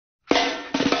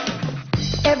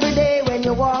when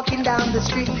you're walking down the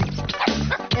street.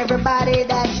 Everybody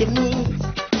that you meet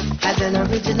has an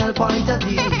original point of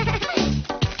view.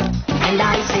 And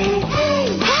I say,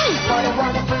 hey, what a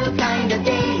wonderful kind of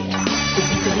day. It's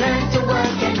easy to learn to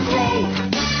work and play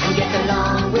and get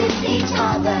along with each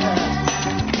other.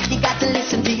 You got to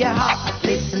listen to your heart,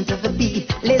 listen to the beat,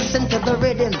 listen to the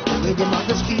rhythm of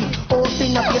the street.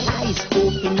 Open up your eyes,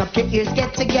 open up your ears,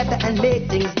 get together and make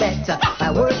things better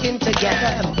by working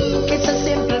together. It's a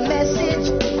simple message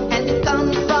and it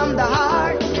comes from the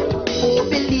heart. Oh,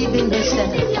 believe in yourself,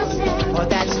 or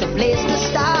that's the place to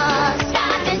start.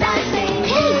 And I say,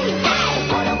 hey,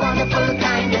 what a wonderful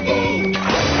kind of day.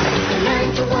 To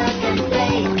learn to work and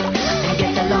play and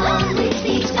get along with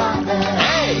each other.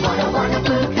 What a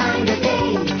wonderful kind of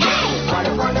day. What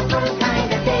a wonderful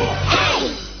kind of day.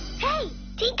 Hey,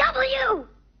 TW.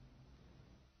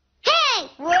 Hey!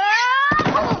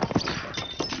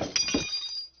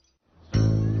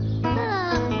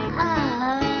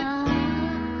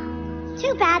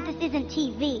 Too bad this isn't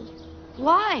TV.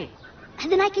 Why?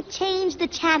 And then I could change the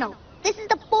channel. This is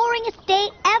the boringest day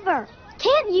ever.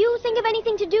 Can't you think of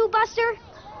anything to do, Buster?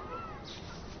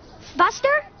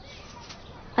 Buster?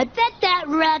 I bet that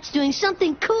rat's doing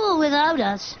something cool without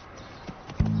us.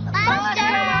 Buster!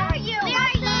 Where are you? Where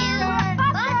are you?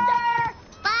 Buster!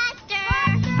 Buster!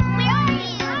 Where are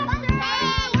you? Buster!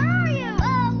 Hey! Where are you?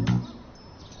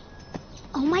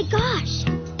 Oh my gosh!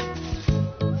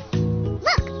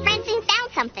 Look, Francine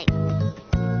found something.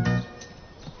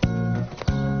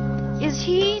 Is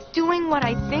he doing what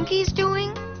I think he's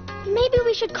doing? Maybe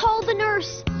we should call the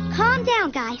nurse. Calm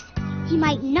down, guys. He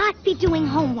might not be doing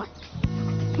homework.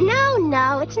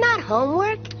 No, it's not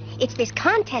homework. It's this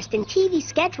contest and TV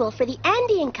schedule for the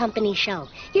Andy and Company show.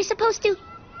 You're supposed to...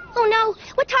 Oh, no.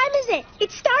 What time is it?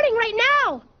 It's starting right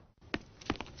now.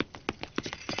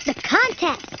 The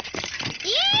contest.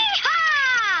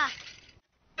 Yeehaw!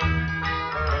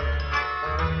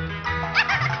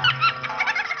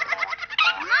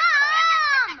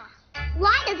 Mom!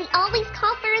 Why does he always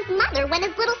call for his mother when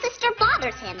his little sister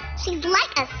bothers him? She's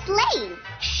like a slave.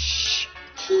 Shh.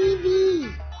 TV.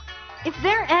 If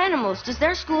they're animals, does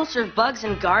their school serve bugs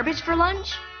and garbage for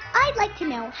lunch? I'd like to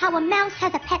know how a mouse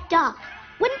has a pet dog.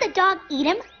 Wouldn't the dog eat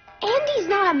him? Andy's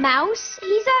not a mouse.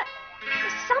 He's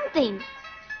something.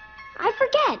 I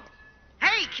forget.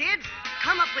 Hey, kids!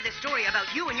 Come up with a story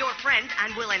about you and your friends,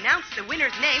 and we'll announce the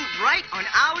winner's name right on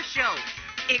our show.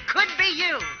 It could be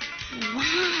you.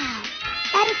 Wow,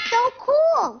 that is so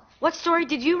cool. What story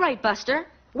did you write, Buster?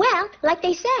 Well, like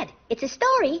they said, it's a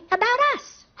story about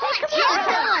us.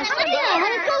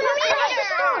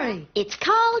 It's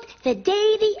called The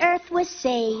Day the Earth Was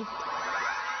Saved.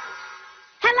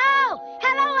 Hello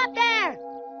up there.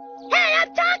 Hey,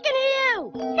 I'm talking to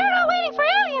you. You're not waiting for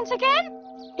aliens again.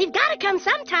 They've got to come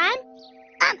sometime.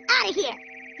 I'm out of here.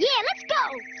 Yeah, let's go.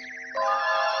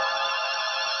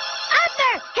 Up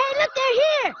there. Hey, look, they're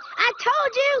here. I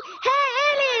told you. Hey,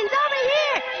 aliens, over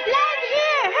here. Land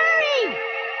here. Hurry.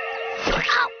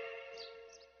 Oh.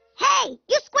 Hey,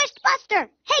 you squished Buster.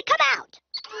 Hey, come out.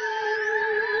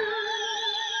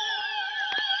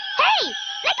 Hey,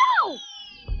 let go.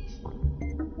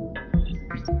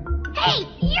 Hey,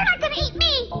 you're not going to eat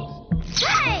me.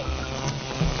 Hey.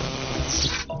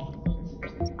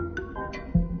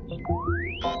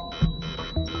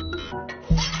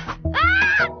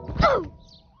 Ah! Oh.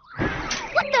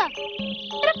 What the?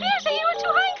 It appears that you were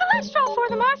too high in cholesterol for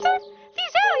them, Arthur.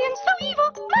 These aliens, so evil,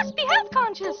 must be health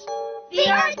conscious. The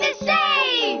Earth is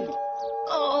saved!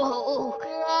 Oh.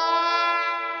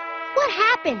 What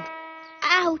happened?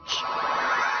 Ouch.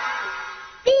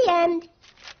 The end.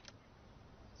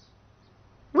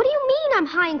 What do you mean I'm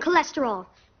high in cholesterol?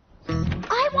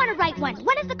 I want to write one.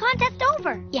 When is the contest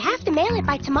over? You have to mail it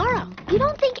by tomorrow. You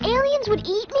don't think aliens would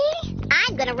eat me?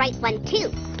 I'm going to write one,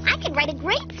 too. I could write a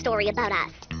great story about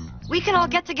us. We can all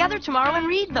get together tomorrow and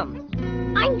read them.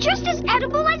 I'm just as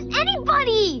edible as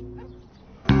anybody!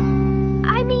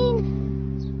 I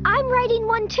mean, I'm writing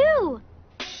one, too.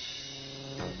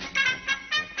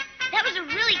 That was a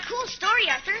really cool story,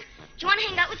 Arthur. Do you want to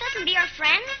hang out with us and be our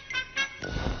friend?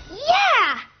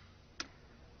 Yeah!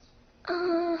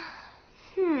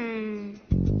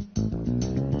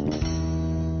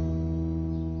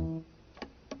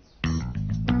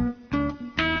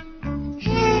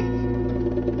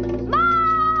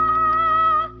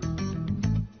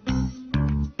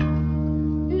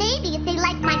 Maybe if they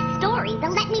like my story,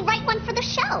 they'll let me write one for the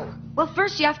show. Well,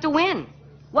 first you have to win.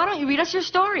 Why don't you read us your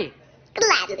story?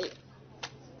 Gladly.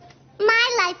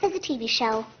 My Life as a TV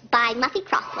Show by Muffy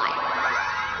Crosswire.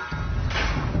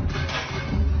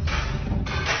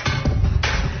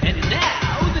 And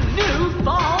now, the new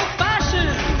fall fashion.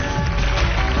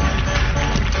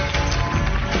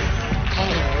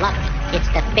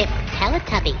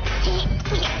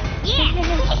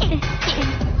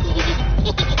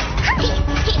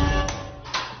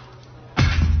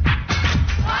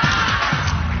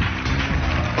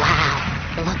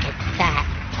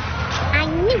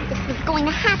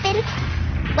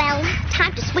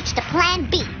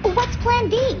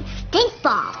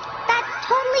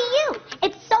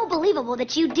 unbelievable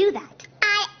that you do that.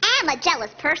 I am a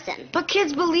jealous person. But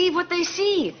kids believe what they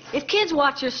see. If kids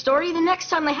watch your story, the next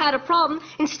time they had a problem,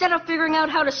 instead of figuring out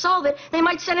how to solve it, they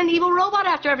might send an evil robot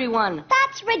after everyone.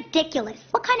 That's ridiculous.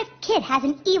 What kind of kid has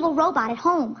an evil robot at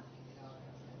home?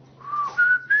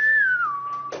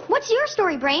 What's your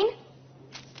story, Brain?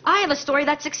 I have a story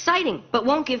that's exciting, but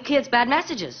won't give kids bad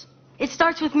messages. It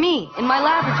starts with me, in my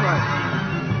laboratory.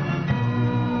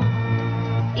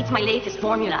 It's my latest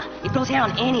formula. It grows hair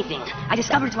on anything. I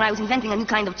discovered it when I was inventing a new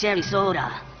kind of cherry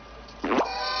soda.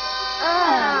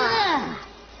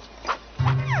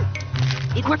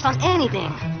 It works on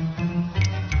anything.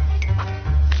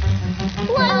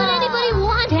 Why would anybody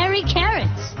want hairy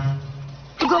carrots?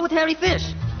 To go with hairy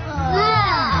fish.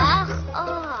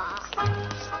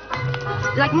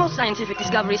 Like most scientific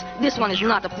discoveries, this one is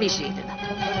not appreciated.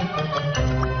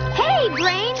 Hey,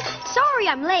 Brain! Sorry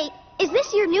I'm late. Is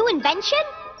this your new invention?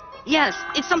 Yes,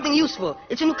 it's something useful.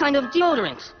 It's a new kind of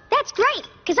deodorant. That's great,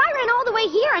 because I ran all the way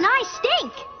here and I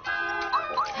stink.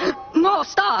 No,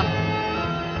 stop.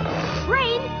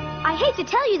 Brain, I hate to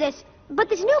tell you this, but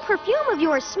this new perfume of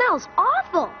yours smells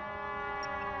awful.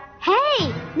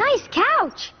 Hey, nice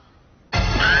couch.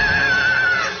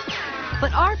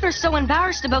 But Arthur's so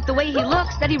embarrassed about the way he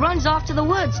looks that he runs off to the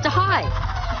woods to hide.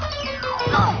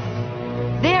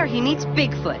 There he meets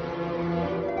Bigfoot.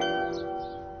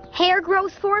 Hair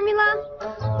growth formula?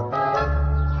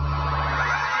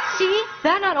 See?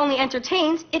 That not only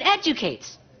entertains, it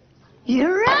educates.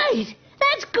 You're right.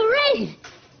 That's great.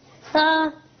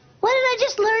 What did I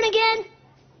just learn again?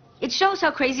 It shows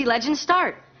how crazy legends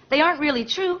start. They aren't really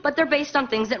true, but they're based on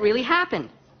things that really happened.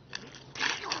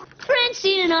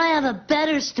 Francine and I have a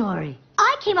better story.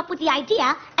 I came up with the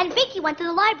idea, and Vicky went to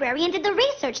the library and did the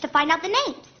research to find out the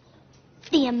names.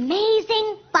 The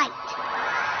Amazing Bite.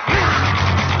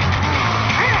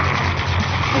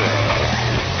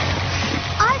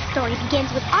 Our story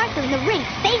begins with Arthur in the ring,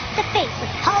 face to face with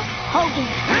Hulk Hogan.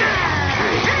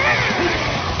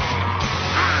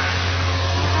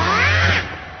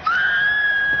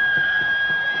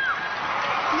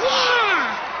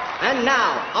 And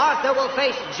now, Arthur will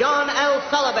face John L.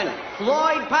 Sullivan,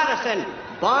 Floyd Patterson,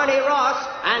 Barney Ross,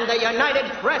 and the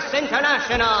United Press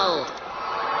International.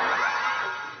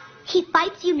 He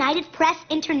fights United Press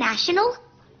International?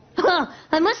 Oh,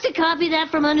 I must have copied that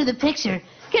from under the picture.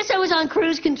 Guess I was on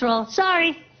cruise control.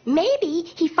 Sorry. Maybe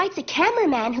he fights a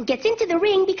cameraman who gets into the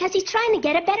ring because he's trying to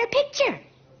get a better picture.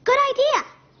 Good idea.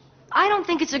 I don't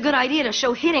think it's a good idea to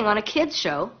show hitting on a kid's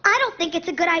show. I don't think it's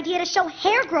a good idea to show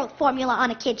hair growth formula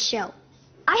on a kid's show.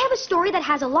 I have a story that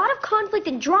has a lot of conflict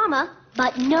and drama,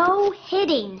 but no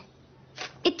hitting.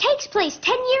 It takes place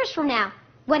 10 years from now,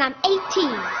 when I'm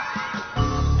 18.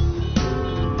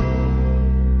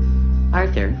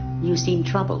 Arthur, you seem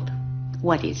troubled.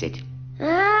 What is it?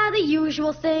 The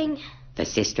usual thing. The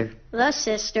sister? The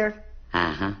sister.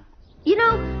 Uh-huh. You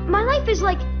know, my life is,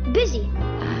 like, busy.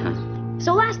 Uh-huh.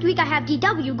 So last week I have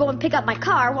DW go and pick up my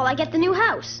car while I get the new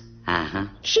house. Uh-huh.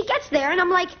 She gets there and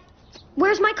I'm like,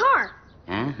 where's my car?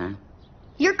 Uh-huh.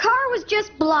 Your car was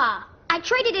just blah. I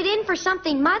traded it in for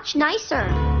something much nicer.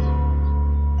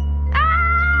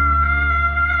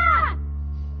 Ah!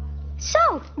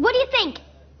 So, what do you think?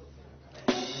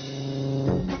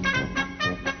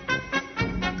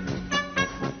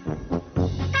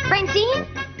 Francine?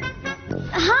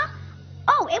 Huh?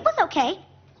 Oh, it was okay.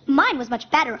 Mine was much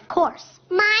better, of course.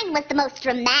 Mine was the most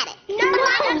dramatic.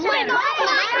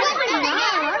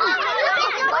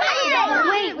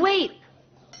 Wait.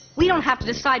 We don't have to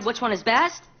decide which one is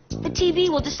best. The TV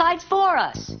will decide for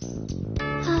us.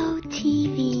 Oh,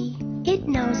 TV. It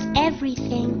knows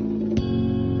everything.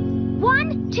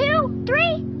 1, 2,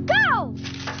 3, go!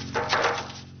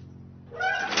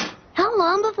 How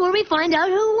long before we find out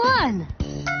who won?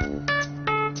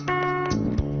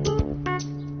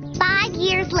 5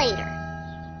 years later.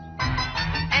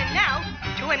 And now,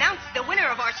 to announce the winner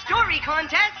of our story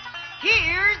contest,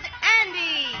 here's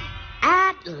Andy.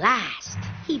 At last.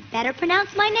 He better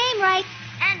pronounce my name right.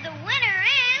 And the winner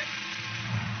is...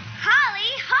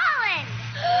 Holly Holland!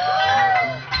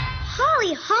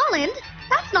 Holly Holland?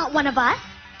 That's not one of us.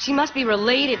 She must be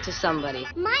related to somebody.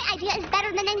 My idea is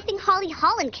better than anything Holly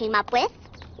Holland came up with.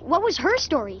 What was her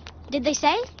story? Did they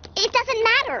say? It doesn't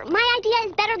matter. My idea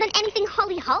is better than anything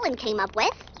Holly Holland came up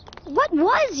with. What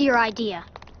was your idea?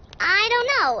 I don't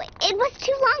know. It was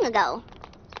too long ago.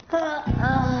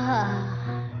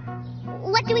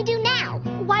 What do we do now?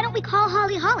 Why don't we call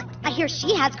Holly Holland? I hear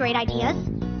she has great ideas.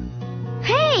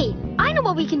 Hey, I know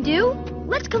what we can do.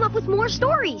 Let's come up with more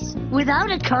stories. Without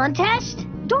a contest?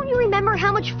 Don't you remember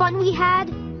how much fun we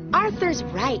had? Arthur's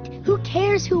right. Who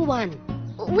cares who won?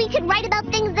 we could write about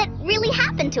things that really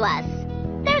happened to us.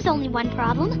 There's only one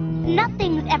problem.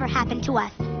 Nothing's ever happened to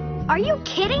us. Are you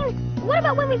kidding? What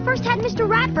about when we first had Mr.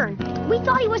 Ratburn? We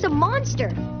thought he was a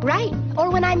monster. Right.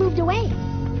 Or when I moved away.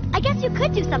 I guess you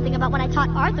could do something about when I taught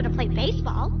Arthur to play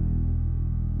baseball.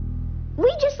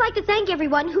 We'd just like to thank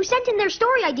everyone who sent in their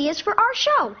story ideas for our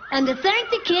show. And to thank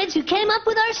the kids who came up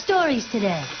with our stories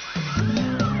today.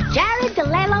 Jared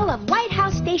DeLello of White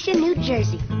House Station, New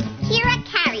Jersey. Kira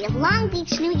Carey of Long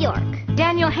Beach, New York.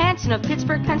 Daniel Hansen of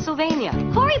Pittsburgh, Pennsylvania.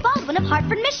 Corey Baldwin of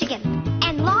Hartford, Michigan.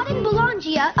 And Loudon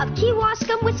Boulanger of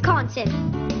Kewaskum, Wisconsin.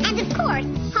 And of course,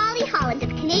 Holly Holland of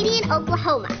Canadian,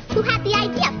 Oklahoma, who had the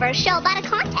idea for a show about a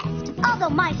contest. Although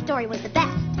my story was the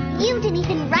best. You didn't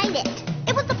even write it.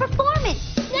 It was the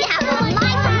performance. Yeah, well,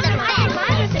 mine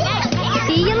was the best.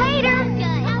 See you later.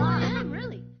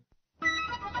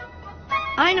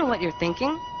 I know what you're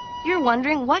thinking. You're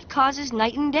wondering what causes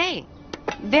night and day.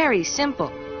 Very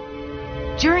simple.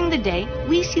 During the day,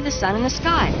 we see the sun in the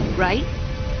sky, right?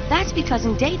 That's because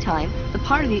in daytime, the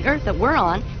part of the Earth that we're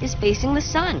on is facing the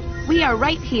sun. We are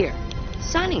right here,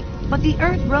 sunny, but the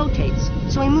Earth rotates,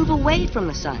 so we move away from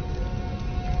the sun.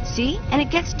 See? And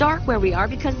it gets dark where we are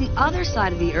because the other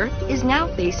side of the Earth is now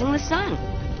facing the sun.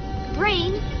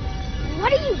 Brain,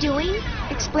 what are you doing?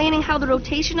 Explaining how the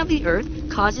rotation of the Earth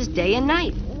causes day and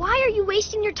night. Why are you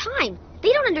wasting your time?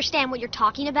 They don't understand what you're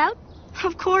talking about.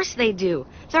 Of course they do.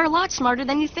 They're a lot smarter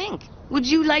than you think. Would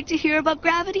you like to hear about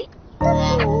gravity?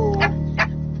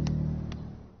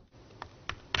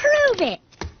 Prove it.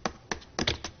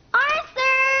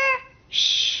 Arthur!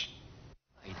 Shh.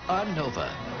 On Nova.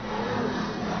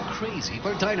 Crazy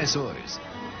for dinosaurs.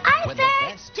 Arthur!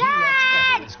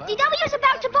 Dad! DW's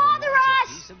about to bother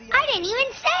us! I didn't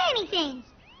even say anything.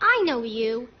 I know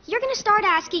you. You're gonna start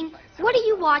asking, what are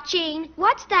you watching?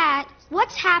 What's that?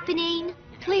 What's happening?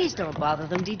 Please don't bother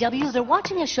them, DW. They're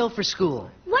watching a show for school.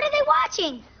 What are they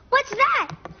watching? What's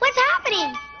that? What's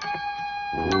happening?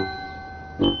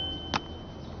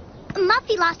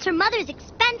 Muffy lost her mother's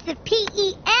expensive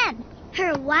P-E-N.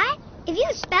 Her what? If you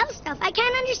spell stuff, I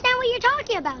can't understand what you're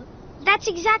talking about. That's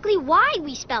exactly why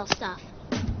we spell stuff.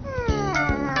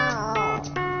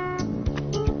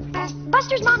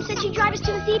 Buster's mom said she'd drive us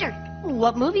to the theater.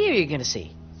 What movie are you going to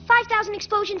see? 5,000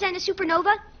 explosions and a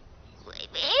supernova.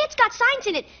 It's got science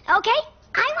in it, okay?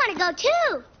 I want to go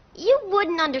too. You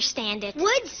wouldn't understand it.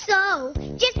 Would so.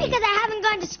 Just because I haven't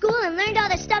gone to school and learned all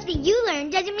the stuff that you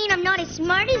learned doesn't mean I'm not as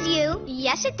smart as you.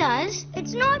 Yes, it does.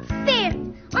 It's not fair.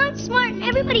 I'm smart and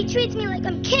everybody treats me like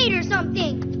I'm Kate or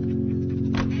something.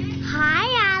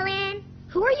 Hi, Alan.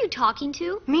 Who are you talking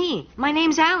to? Me. My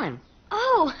name's Alan.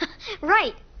 Oh,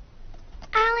 right.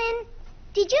 Alan,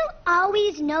 did you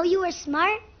always know you were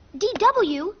smart?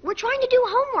 DW, we're trying to do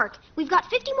homework. We've got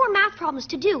 50 more math problems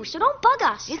to do, so don't bug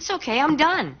us. It's okay, I'm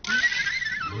done.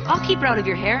 I'll keep her out of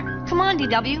your hair. Come on,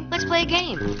 DW, let's play a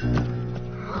game.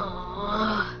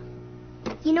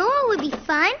 You know what would be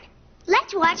fun?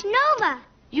 Let's watch Nova.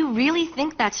 You really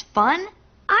think that's fun?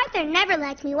 Arthur never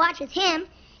lets me watch with him.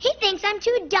 He thinks I'm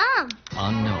too dumb.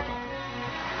 On Nova.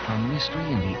 A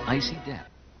mystery in the icy depth.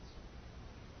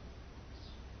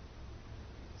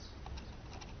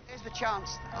 Here's the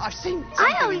chance. I've seen.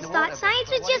 I always thought science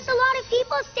was just a lot of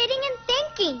people sitting and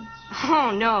thinking.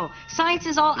 Oh, no. Science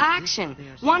is all action.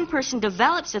 One person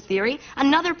develops a theory,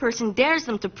 another person dares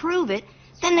them to prove it,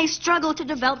 then they struggle to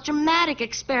develop dramatic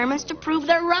experiments to prove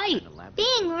they're right.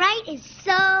 Being right is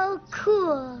so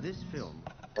cool. This film.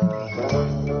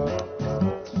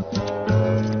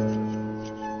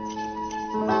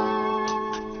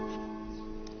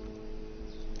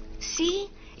 See?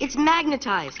 It's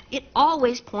magnetized. It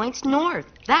always points north.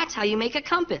 That's how you make a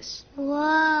compass.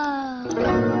 Whoa.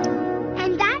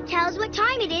 And that tells what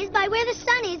time it is by where the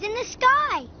sun is in the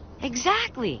sky.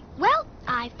 Exactly. Well,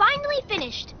 I finally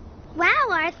finished. Wow,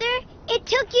 Arthur. It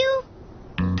took you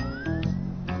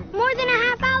more than a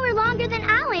half hour longer than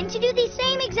Alan to do the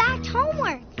same exact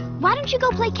homework. Why don't you go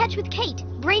play catch with Kate?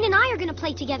 Brain and I are going to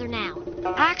play together now.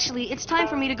 Actually, it's time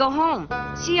for me to go home.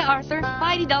 See ya, Arthur.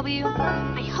 Bye, DW.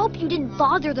 I hope you didn't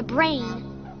bother the brain.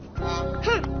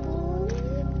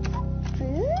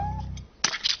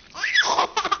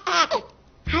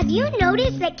 Have you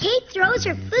noticed that Kate throws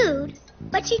her food,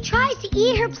 but she tries to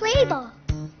eat her play ball?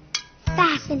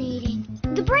 Fascinating.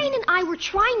 The brain and I were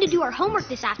trying to do our homework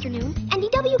this afternoon, and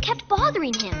DW kept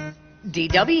bothering him.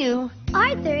 DW.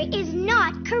 Arthur is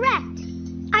not correct.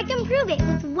 I can prove it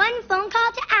with one phone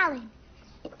call to Alan.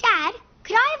 Dad,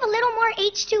 could I have a little more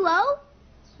H2O?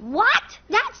 What?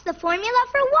 That's the formula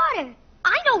for water.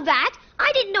 I know that.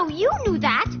 I didn't know you knew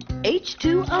that.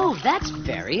 H2O, that's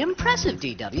very impressive,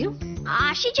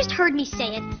 DW. She just heard me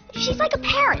say it. She's like a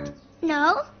parrot.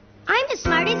 No, I'm as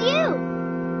smart as you.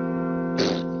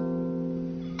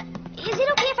 Is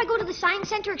it okay if I go to the Science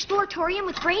Center Exploratorium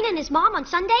with Brain and his mom on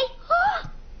Sunday?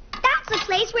 That's the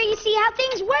place where you see how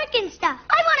things work and stuff.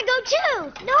 I want to go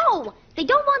too. No, they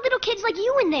don't want little kids like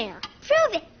you in there.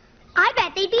 Prove it. I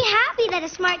bet they'd be happy that a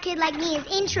smart kid like me is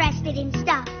interested in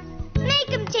stuff. Make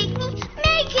him take me.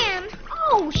 Make him.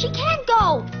 Oh, she can't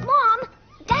go. Mom,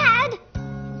 Dad.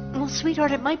 Well,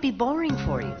 sweetheart, it might be boring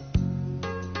for you.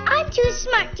 I'm too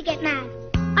smart to get mad.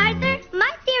 Arthur,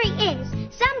 my theory is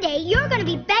someday you're going to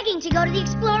be begging to go to the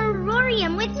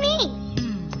Explorarium with me.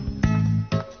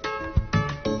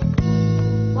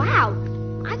 Wow,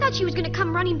 I thought she was going to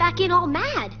come running back in all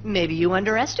mad. Maybe you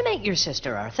underestimate your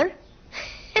sister, Arthur.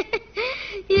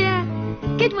 Yeah,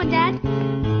 good one, Dad.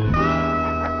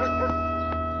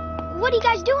 What are you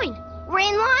guys doing? We're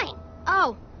in line.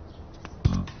 Oh.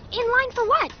 In line for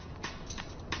what?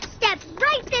 Step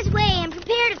right this way and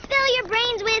prepare to fill your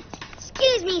brains with...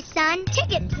 Excuse me, son.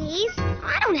 Ticket, please.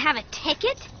 I don't have a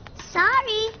ticket.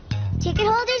 Sorry. Ticket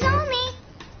holders only.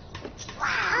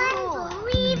 Wow.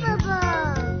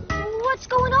 Unbelievable. What's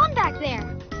going on back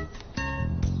there?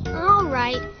 All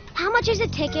right. How much is a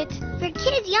ticket? For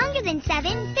kids younger than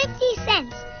 7, 50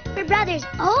 cents. For brothers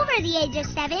over the age of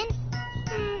 7,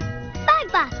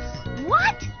 $5.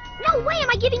 What? No way am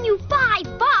I giving you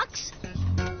 $5.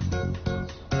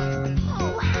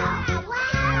 Oh, wow.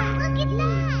 Wow. Look at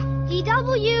that.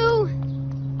 DW.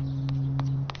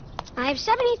 I have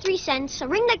 73 cents, a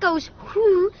ring that goes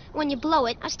whoo when you blow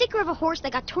it, a sticker of a horse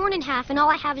that got torn in half and all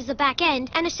I have is the back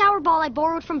end, and a sour ball I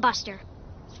borrowed from Buster.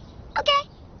 Okay.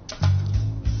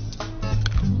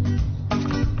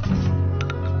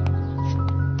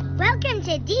 Welcome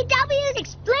to DW's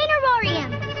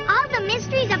Explanarorium. All the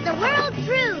mysteries of the world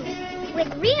proved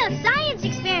with real science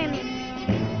experiments.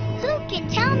 Who can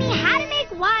tell me how to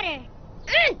make water?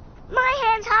 My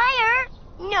hand's higher.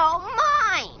 No,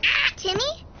 mine.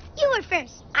 Timmy, you were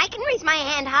first. I can raise my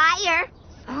hand higher.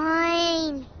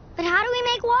 Fine. But how do we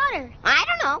make water? I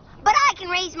don't know, but I can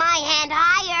raise my hand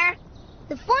higher.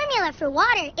 The formula for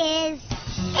water is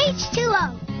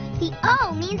H2O. The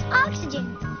O means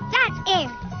oxygen. That's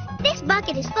air. This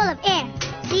bucket is full of air.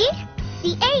 See?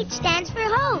 The H stands for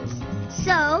hose.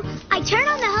 So, I turn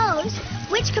on the hose,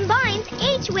 which combines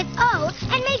H with O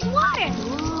and makes water.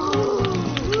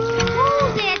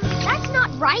 Hold it. That's not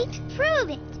right. Prove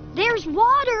it. There's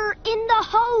water in the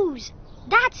hose.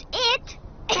 That's it.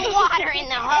 Water in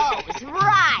the hose,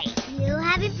 right. You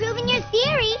haven't proven your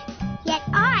theory, yet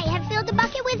I have filled the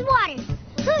bucket with water.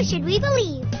 Who should we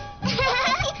believe?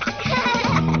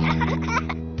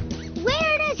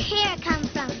 Where does hair come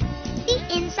from? The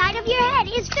inside of your head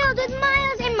is filled with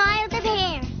miles and miles of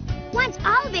hair. Once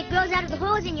all of it grows out of the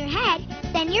holes in your head,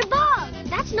 then you're bald.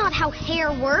 That's not how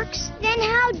hair works. Then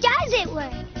how does it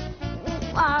work?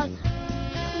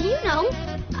 You know.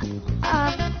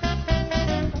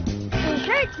 It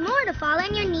hurts more to fall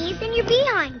on your knees than your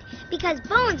behind, because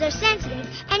bones are sensitive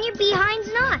and your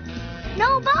behind's not.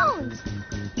 No bones.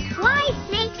 Why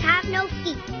snakes have no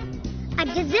feet? A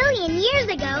gazillion years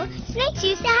ago, snakes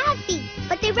used to have feet,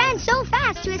 but they ran so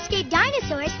fast to escape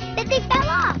dinosaurs that they fell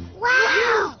off.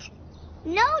 Wow!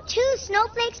 No two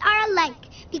snowflakes are alike,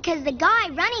 because the guy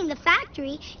running the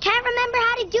factory can't remember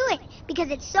how to do it, because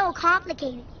it's so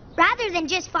complicated. Rather than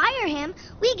just fire him,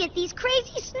 we get these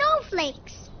crazy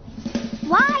snowflakes.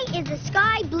 Why is the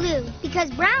sky blue? Because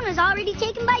brown was already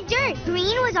taken by dirt,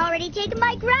 green was already taken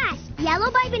by grass, yellow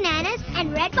by bananas,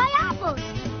 and red by apples.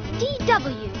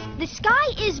 DW. The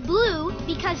sky is blue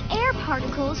because air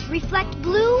particles reflect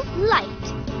blue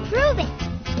light. Prove it.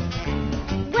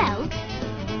 Well,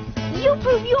 you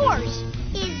prove yours.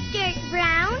 Is dirt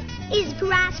brown? Is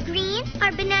grass green?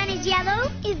 Are bananas yellow?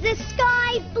 Is the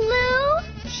sky blue?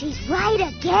 She's right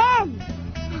again.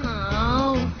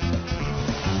 Oh.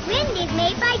 Wind is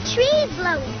made by trees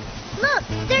blowing. Look,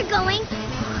 they're going...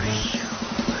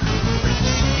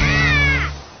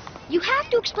 Ah! You have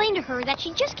to explain to her that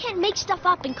she just can't make stuff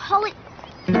up and call it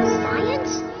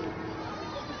science.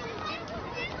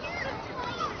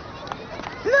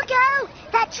 Look out!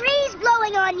 That tree's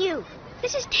blowing on you.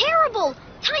 This is terrible.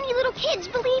 Tiny little kids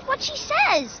believe what she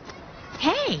says.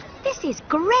 Hey, this is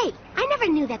great. I never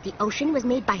knew that the ocean was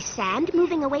made by sand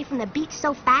moving away from the beach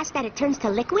so fast that it turns to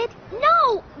liquid.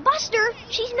 No, Buster,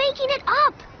 she's making it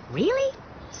up. Really?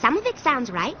 Some of it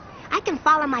sounds right. I can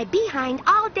fall on my behind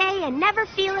all day and never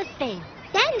feel a thing.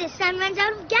 Then the sun runs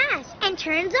out of gas and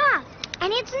turns off,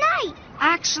 and it's night.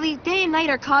 Actually, day and night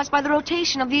are caused by the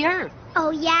rotation of the Earth. Oh,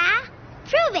 yeah?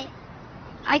 Prove it.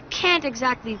 I can't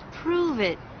exactly prove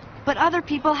it, but other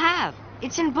people have.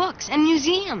 It's in books and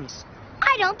museums.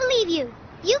 I don't believe you.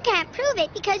 You can't prove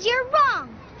it because you're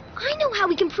wrong. I know how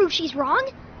we can prove she's wrong.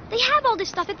 They have all this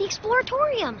stuff at the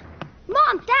Exploratorium.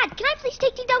 Mom, Dad, can I please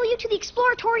take DW to the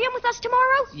Exploratorium with us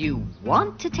tomorrow? You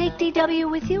want to take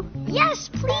DW with you? Yes,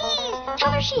 please.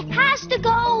 Tell her she has to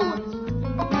go.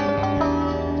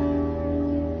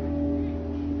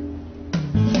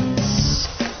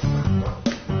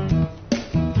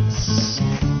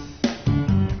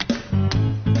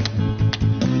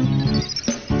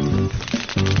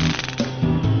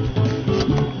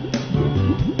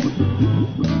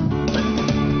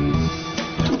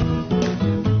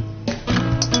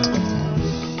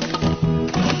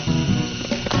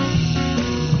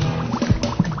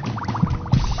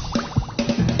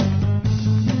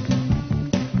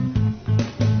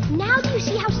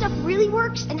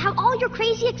 And how all your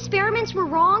crazy experiments were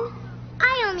wrong?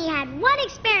 I only had one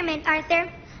experiment, Arthur.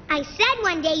 I said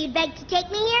one day you'd beg to take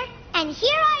me here, and here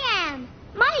I am.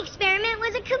 My experiment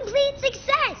was a complete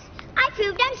success. I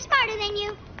proved I'm smarter than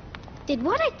you. Did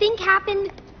what I think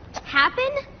happened happen?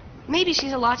 Maybe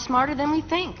she's a lot smarter than we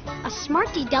think. A smart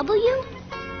DW?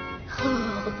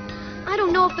 I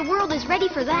don't know if the world is ready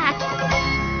for that.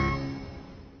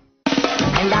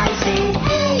 And I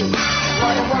say,